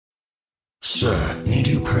Sir, need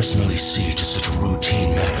you personally see to such a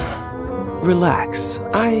routine matter? Relax.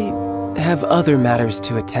 I have other matters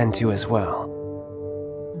to attend to as well.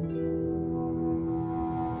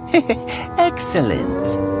 Excellent.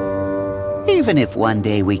 Even if one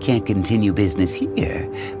day we can't continue business here,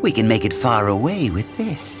 we can make it far away with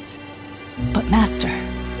this. But Master,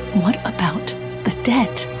 what about the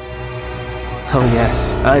debt? Oh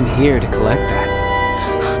yes, I'm here to collect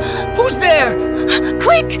that. Who's there?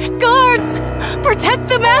 Quick! Guards! Protect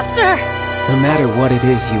the Master! No matter what it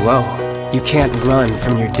is you owe, you can't run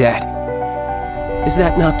from your debt. Is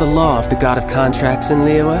that not the law of the god of contracts in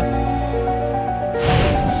Liyue?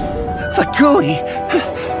 Fatui!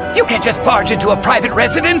 You can't just barge into a private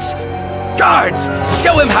residence! Guards!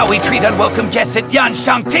 Show him how we treat unwelcome guests at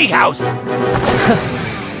Yanshang Tea House!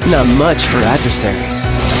 Not much for adversaries.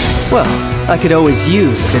 Well, I could always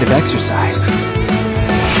use a bit of exercise.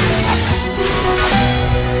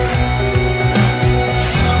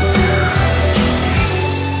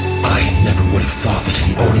 I never would have thought that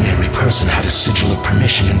an ordinary person had a Sigil of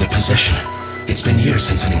Permission in their possession. It's been years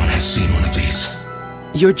since anyone has seen one of these.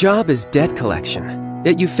 Your job is debt collection,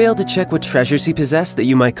 yet you failed to check what treasures he possessed that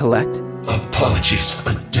you might collect? Apologies,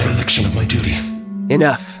 a dereliction of my duty.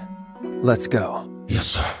 Enough. Let's go. Yes,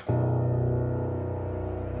 sir.